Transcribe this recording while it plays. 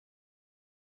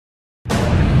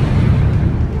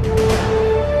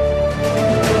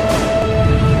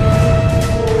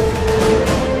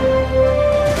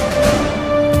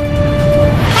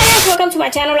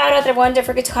everyone. Don't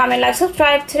forget to comment, like,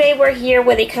 subscribe. Today we're here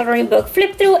with a coloring book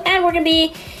flip through, and we're going to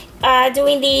be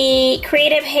doing the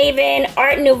Creative Haven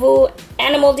Art Nouveau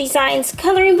Animal Designs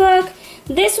coloring book.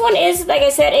 This one is, like I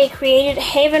said, a Creative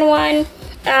Haven one.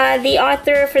 The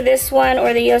author for this one,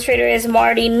 or the illustrator, is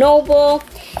Noveau,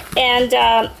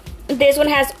 and this one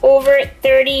has over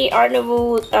 30 Art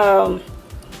Nouveau,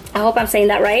 I hope I'm saying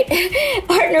that right,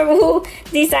 Art Nouveau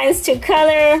designs to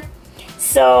color.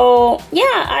 So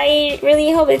yeah, I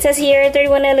really hope. It says here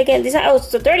 31 elegant design. Oh,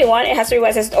 so 31. It has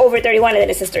 31. It says over 31, and then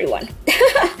it says 31.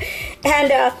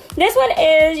 And this one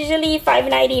is usually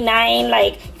 $5.99.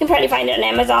 Like, you can probably find it on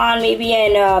Amazon, maybe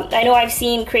in. I know I've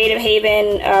seen Creative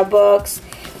Haven books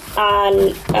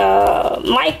on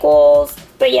Michael's,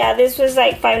 but yeah, this was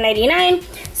like $5.99.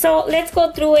 So let's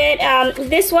go through it.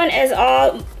 This one is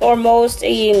all or most of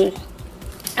the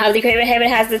Creative Haven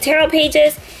has the tarot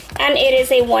pages. And it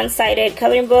is a one-sided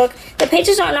coloring book. The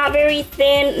pages are not very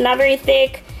thin, not very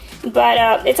thick,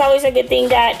 but it's always a good thing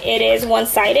that it is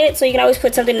one-sided. So you can always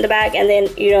put something in the back, and then,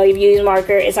 you know, if you use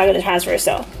marker, it's not going to transfer.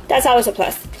 So that's always a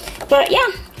plus. But yeah,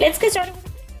 let's get started.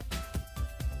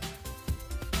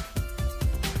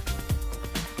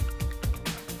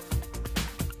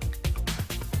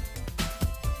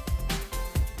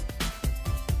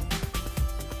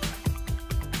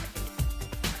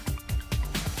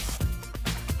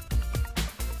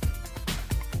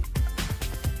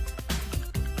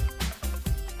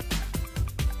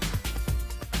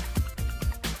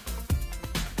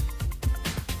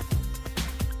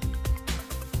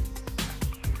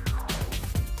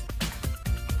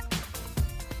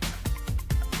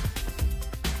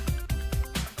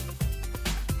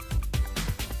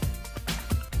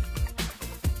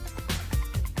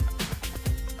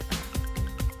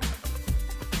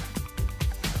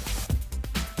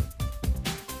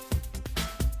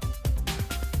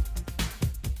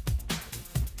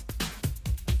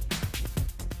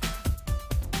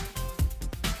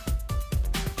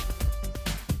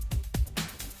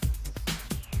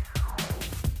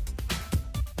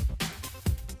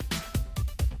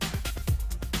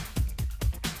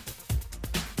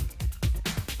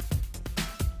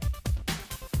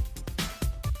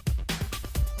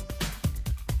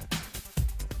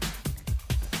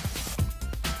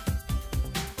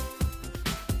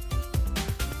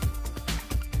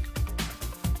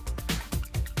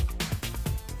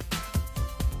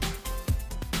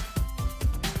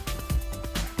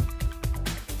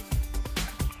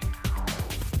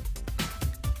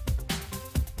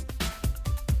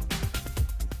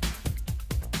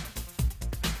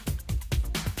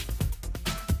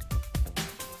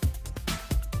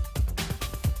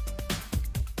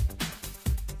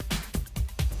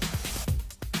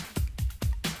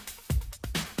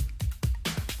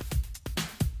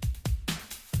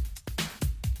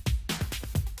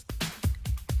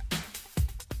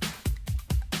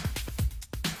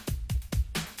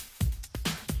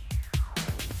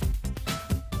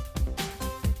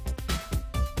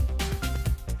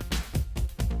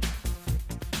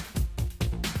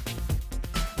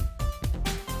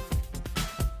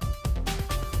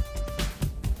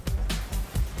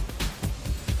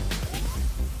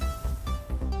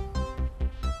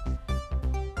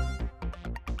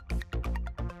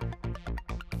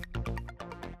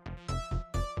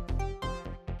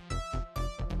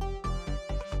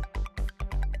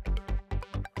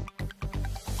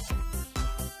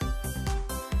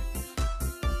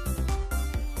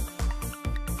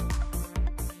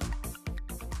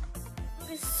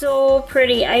 So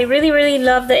pretty. I really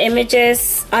love the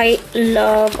images. I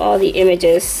love all the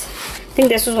images. I think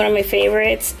this was one of my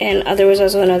favorites, and there was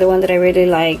also another one that I really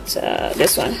liked.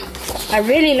 This one. I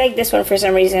really like this one for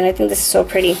some reason. I think this is so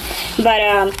pretty. But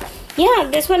yeah,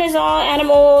 this one is all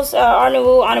animals, Art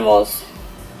Nouveau animals.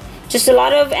 Just a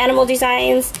lot of animal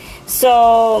designs.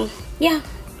 So yeah,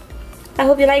 I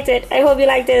hope you liked it. I hope you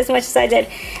liked it as much as I did.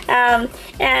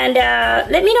 And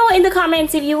let me know in the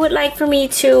comments if you would like for me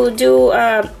to do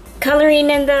coloring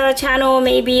in the channel,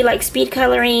 maybe like speed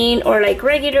coloring or like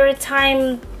regular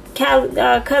time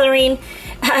coloring.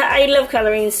 I love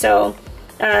coloring, so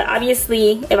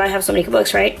obviously if I have so many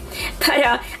books, right? But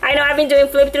I know I've been doing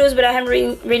flip throughs, but I haven't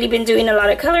really been doing a lot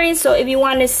of coloring. So if you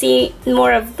want to see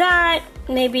more of that,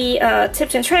 maybe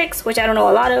tips and tricks, which I don't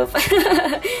know a lot of,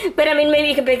 but I mean, maybe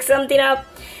you can pick something up.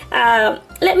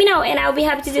 Let me know, and I'll be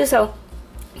happy to do so.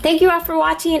 Thank you all for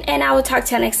watching, and I will talk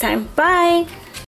to you next time. Bye.